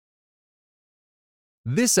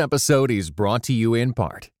This episode is brought to you in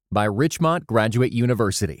part by Richmont Graduate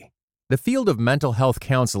University. The field of mental health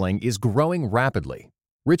counseling is growing rapidly.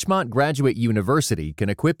 Richmont Graduate University can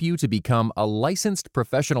equip you to become a licensed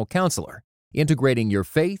professional counselor, integrating your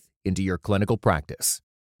faith into your clinical practice.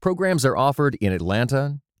 Programs are offered in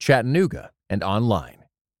Atlanta, Chattanooga, and online.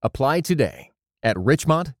 Apply today at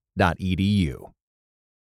richmont.edu.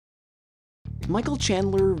 Michael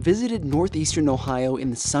Chandler visited northeastern Ohio in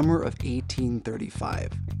the summer of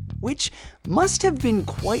 1835, which must have been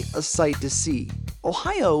quite a sight to see.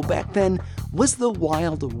 Ohio back then was the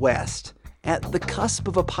Wild West, at the cusp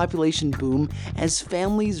of a population boom as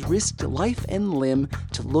families risked life and limb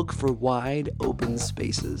to look for wide open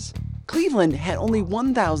spaces. Cleveland had only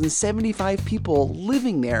 1,075 people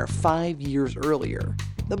living there 5 years earlier,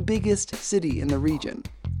 the biggest city in the region.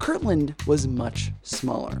 Kirtland was much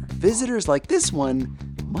smaller. Visitors like this one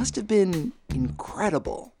must have been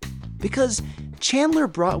incredible, because Chandler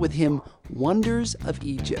brought with him wonders of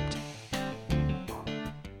Egypt.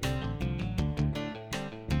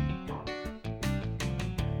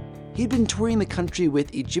 He'd been touring the country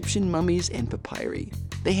with Egyptian mummies and papyri.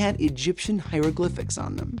 They had Egyptian hieroglyphics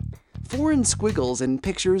on them, foreign squiggles and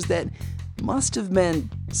pictures that must have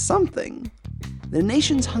meant something. The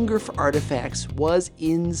nation's hunger for artifacts was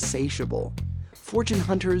insatiable. Fortune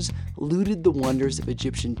hunters looted the wonders of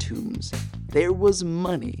Egyptian tombs. There was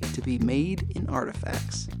money to be made in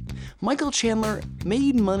artifacts. Michael Chandler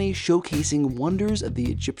made money showcasing wonders of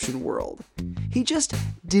the Egyptian world. He just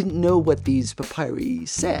didn't know what these papyri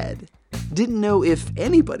said. Didn't know if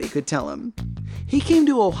anybody could tell him. He came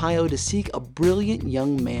to Ohio to seek a brilliant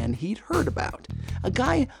young man he'd heard about, a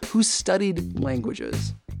guy who studied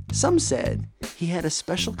languages. Some said he had a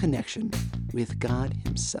special connection with God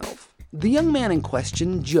himself. The young man in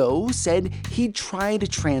question, Joe, said he'd try to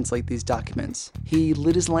translate these documents. He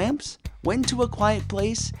lit his lamps, went to a quiet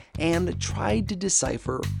place, and tried to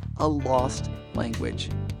decipher a lost language.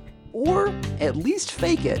 Or at least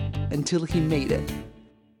fake it until he made it.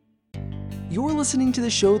 You're listening to the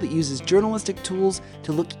show that uses journalistic tools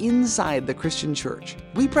to look inside the Christian church.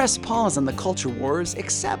 We press pause on the culture wars,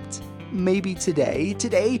 except maybe today.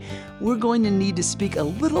 Today, we're going to need to speak a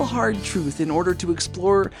little hard truth in order to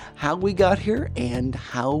explore how we got here and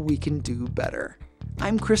how we can do better.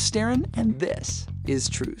 I'm Chris Staron, and this is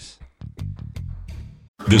Truth.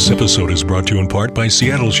 This episode is brought to you in part by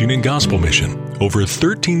Seattle's Union Gospel Mission. Over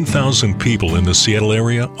 13,000 people in the Seattle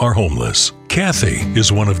area are homeless. Kathy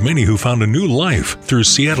is one of many who found a new life through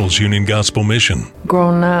Seattle's Union Gospel Mission.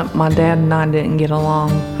 Growing up, my dad and I didn't get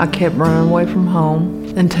along. I kept running away from home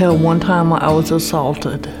until one time I was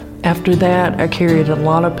assaulted. After that, I carried a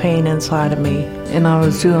lot of pain inside of me, and I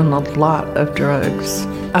was doing a lot of drugs.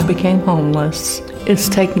 I became homeless. It's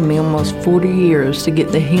taken me almost 40 years to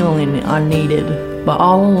get the healing I needed. But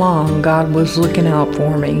all along, God was looking out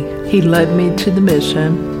for me. He led me to the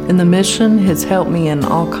mission, and the mission has helped me in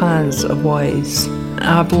all kinds of ways.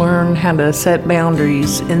 I've learned how to set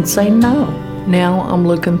boundaries and say no. Now I'm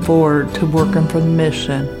looking forward to working for the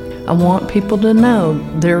mission. I want people to know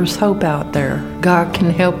there's hope out there. God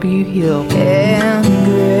can help you heal. And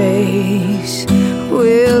grace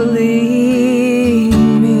will lead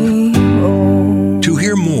me home. To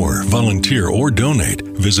hear more, volunteer, or donate,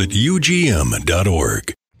 visit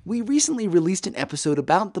ugm.org. We recently released an episode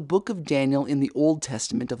about the book of Daniel in the Old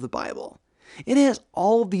Testament of the Bible. It has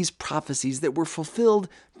all these prophecies that were fulfilled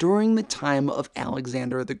during the time of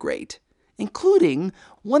Alexander the Great, including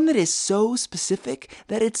one that is so specific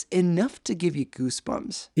that it's enough to give you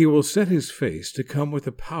goosebumps. He will set his face to come with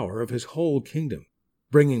the power of his whole kingdom,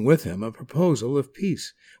 bringing with him a proposal of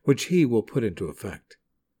peace, which he will put into effect.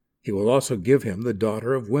 He will also give him the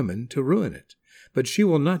daughter of women to ruin it, but she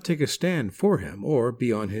will not take a stand for him or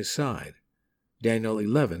be on his side. Daniel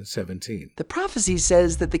 11:17. The prophecy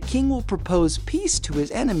says that the king will propose peace to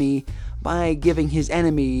his enemy by giving his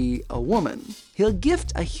enemy a woman. He'll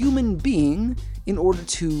gift a human being in order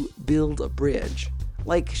to build a bridge,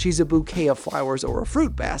 like she's a bouquet of flowers or a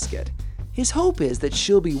fruit basket. His hope is that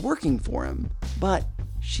she'll be working for him, but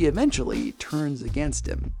she eventually turns against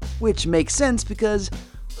him, which makes sense because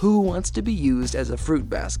who wants to be used as a fruit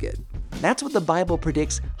basket? That's what the Bible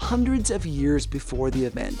predicts hundreds of years before the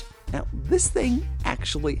event. Now, this thing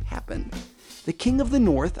actually happened. The king of the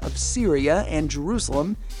north of Syria and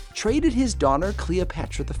Jerusalem traded his daughter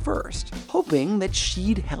Cleopatra I, hoping that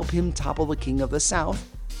she'd help him topple the king of the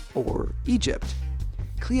south, or Egypt.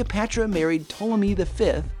 Cleopatra married Ptolemy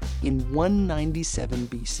V in 197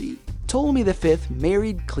 BC. Ptolemy V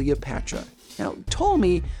married Cleopatra. Now,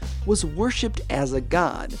 Ptolemy was worshipped as a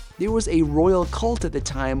god. There was a royal cult at the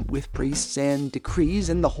time with priests and decrees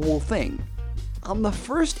and the whole thing. On the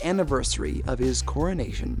first anniversary of his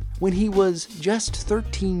coronation, when he was just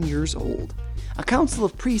 13 years old, a council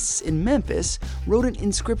of priests in Memphis wrote an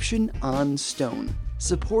inscription on stone,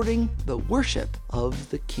 supporting the worship of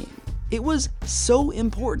the king. It was so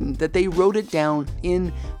important that they wrote it down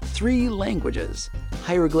in 3 languages: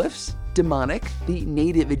 hieroglyphs, Demonic, the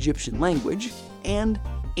native Egyptian language, and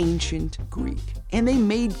ancient Greek. And they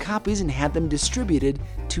made copies and had them distributed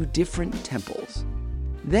to different temples.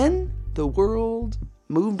 Then the world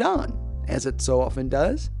moved on, as it so often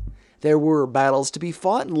does. There were battles to be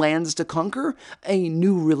fought, lands to conquer. A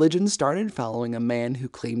new religion started following a man who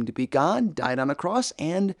claimed to be God, died on a cross,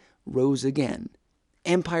 and rose again.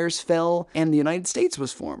 Empires fell, and the United States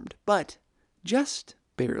was formed, but just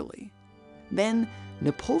barely. Then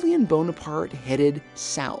Napoleon Bonaparte headed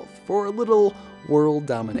south for a little world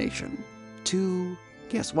domination to,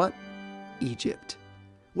 guess what? Egypt,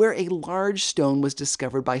 where a large stone was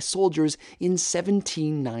discovered by soldiers in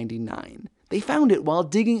 1799. They found it while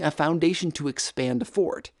digging a foundation to expand a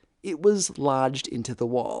fort. It was lodged into the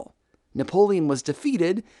wall. Napoleon was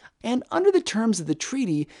defeated, and under the terms of the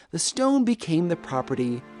treaty, the stone became the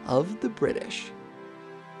property of the British,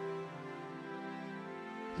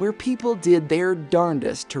 where people did their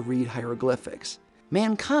darndest to read hieroglyphics.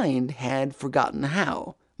 Mankind had forgotten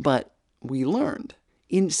how, but we learned.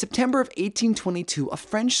 In September of 1822, a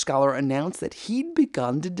French scholar announced that he'd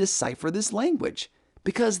begun to decipher this language,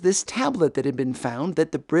 because this tablet that had been found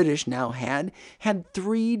that the British now had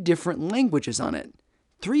 3 different languages on it.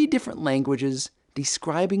 3 different languages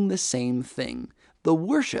describing the same thing: the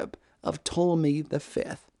worship of Ptolemy V,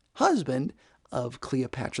 husband of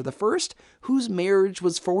Cleopatra I, whose marriage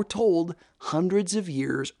was foretold hundreds of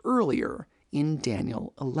years earlier in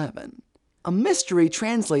Daniel 11. A mystery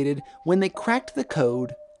translated when they cracked the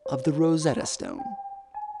code of the Rosetta Stone.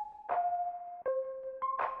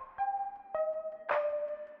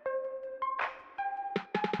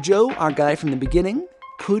 Joe, our guy from the beginning,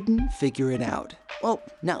 couldn't figure it out. Well,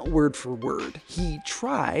 not word for word. He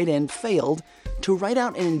tried and failed to write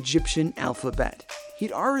out an Egyptian alphabet.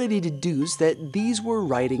 He'd already deduced that these were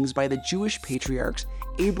writings by the Jewish patriarchs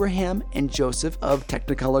Abraham and Joseph of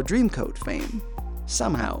Technicolor Dreamcoat fame.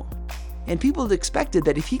 Somehow. And people had expected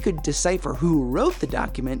that if he could decipher who wrote the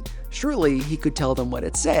document, surely he could tell them what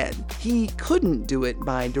it said. He couldn't do it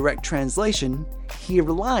by direct translation. He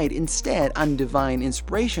relied instead on divine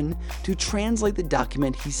inspiration to translate the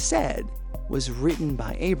document he said was written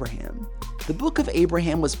by Abraham. The Book of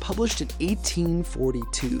Abraham was published in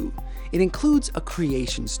 1842. It includes a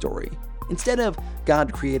creation story. Instead of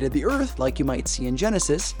God created the earth like you might see in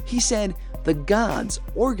Genesis, he said the gods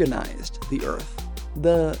organized the earth.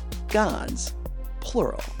 The gods,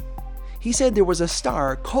 plural. He said there was a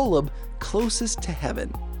star, Kolob, closest to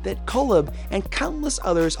heaven, that Kolob and countless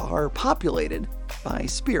others are populated by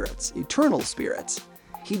spirits, eternal spirits.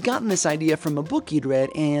 He'd gotten this idea from a book he'd read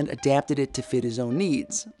and adapted it to fit his own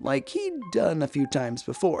needs, like he'd done a few times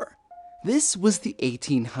before. This was the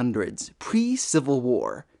 1800s, pre-Civil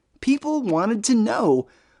War. People wanted to know,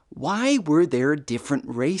 why were there different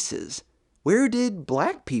races? Where did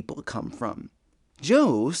black people come from?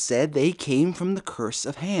 Joe said they came from the curse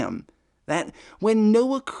of Ham, that when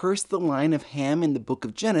Noah cursed the line of Ham in the book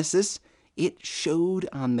of Genesis, it showed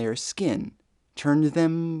on their skin, turned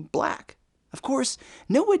them black. Of course,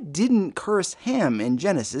 Noah didn't curse Ham in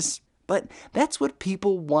Genesis, but that's what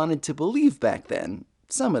people wanted to believe back then.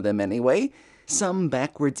 Some of them anyway. Some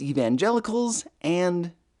backwards evangelicals,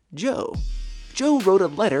 and Joe. Joe wrote a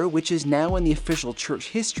letter which is now in the official church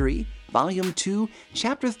history, Volume 2,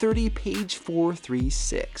 Chapter 30, page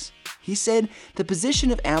 436. He said the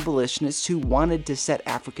position of abolitionists who wanted to set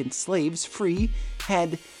African slaves free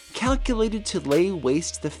had calculated to lay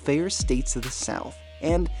waste the fair states of the South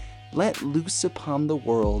and let loose upon the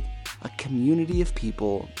world a community of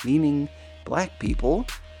people, meaning black people,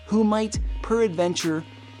 who might peradventure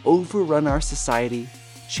overrun our society,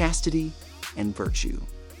 chastity, and virtue.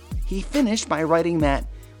 He finished by writing that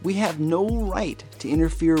we have no right to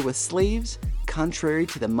interfere with slaves contrary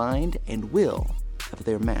to the mind and will of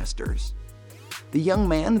their masters. The young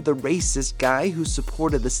man, the racist guy who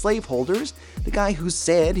supported the slaveholders, the guy who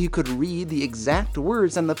said he could read the exact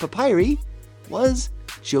words on the papyri, was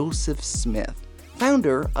Joseph Smith,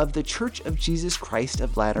 founder of the Church of Jesus Christ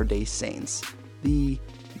of Latter-day Saints, the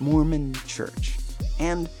Mormon Church.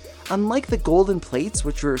 And unlike the golden plates,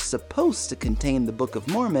 which were supposed to contain the Book of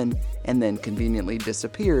Mormon and then conveniently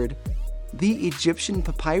disappeared, the Egyptian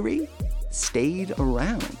papyri stayed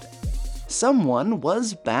around. Someone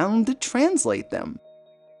was bound to translate them.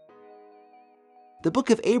 The Book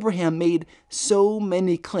of Abraham made so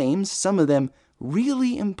many claims, some of them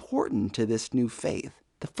really important to this new faith.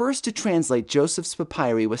 The first to translate Joseph's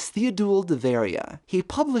papyri was Theodule de Varia. He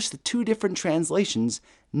published the two different translations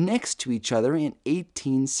next to each other in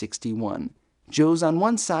 1861, Joe's on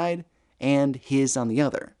one side and his on the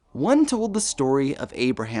other. One told the story of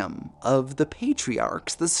Abraham, of the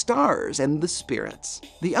patriarchs, the stars, and the spirits.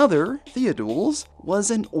 The other, Theodule's,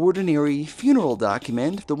 was an ordinary funeral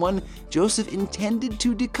document. The one Joseph intended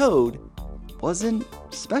to decode wasn't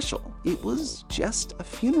special. It was just a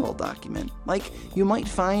funeral document, like you might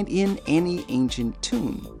find in any ancient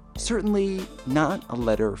tomb. Certainly not a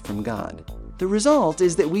letter from God. The result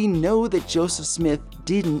is that we know that Joseph Smith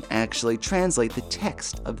didn't actually translate the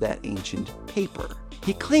text of that ancient paper.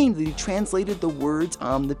 He claimed that he translated the words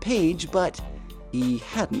on the page, but he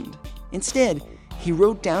hadn't. Instead, he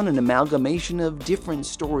wrote down an amalgamation of different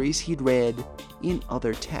stories he'd read in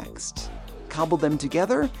other texts, cobbled them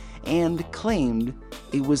together, and claimed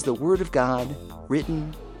it was the Word of God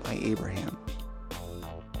written by Abraham.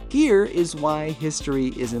 Here is why history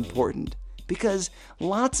is important, because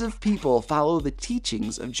lots of people follow the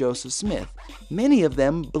teachings of Joseph Smith, many of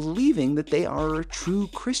them believing that they are true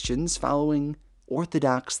Christians following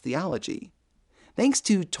Orthodox theology. Thanks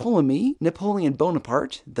to Ptolemy, Napoleon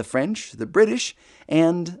Bonaparte, the French, the British,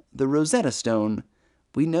 and the Rosetta Stone,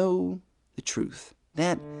 we know the truth.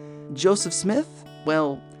 That Joseph Smith,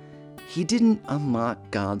 well, he didn't unlock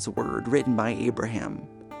God's word written by Abraham.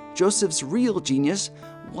 Joseph's real genius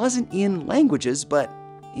wasn't in languages, but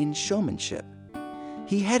in showmanship.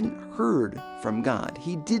 He hadn't heard from God.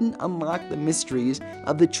 He didn't unlock the mysteries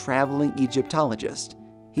of the traveling Egyptologist.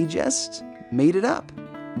 He just made it up,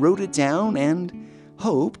 wrote it down, and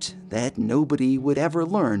hoped that nobody would ever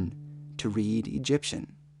learn to read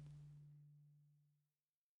Egyptian.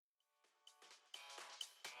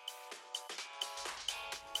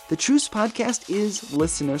 The Truce Podcast is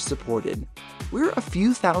listener-supported. We're a few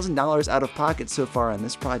 $1,000s out of pocket so far on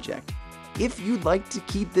this project. If you'd like to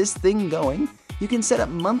keep this thing going, you can set up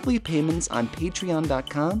monthly payments on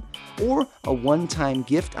Patreon.com or a one-time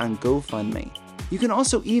gift on GoFundMe. You can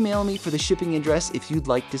also email me for the shipping address if you'd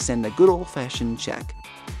like to send a good old-fashioned check.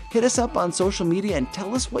 Hit us up on social media and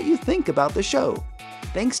tell us what you think about the show.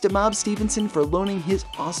 Thanks to Mob Stevenson for loaning his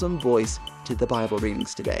awesome voice to the Bible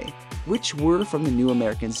readings today, which were from the New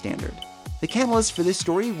American Standard. The catalyst for this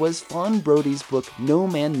story was Fawn Brody's book, No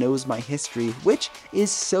Man Knows My History, which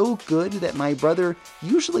is so good that my brother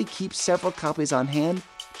usually keeps several copies on hand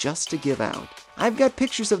just to give out. I've got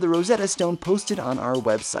pictures of the Rosetta Stone posted on our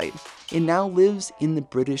website. It now lives in the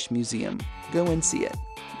British Museum. Go and see it.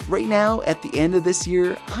 Right now, at the end of this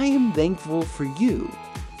year, I am thankful for you,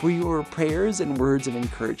 for your prayers and words of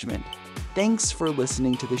encouragement. Thanks for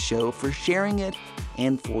listening to the show, for sharing it,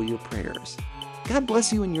 and for your prayers. God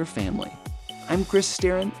bless you and your family. I'm Chris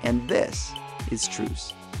Staron, and this is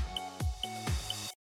Truce.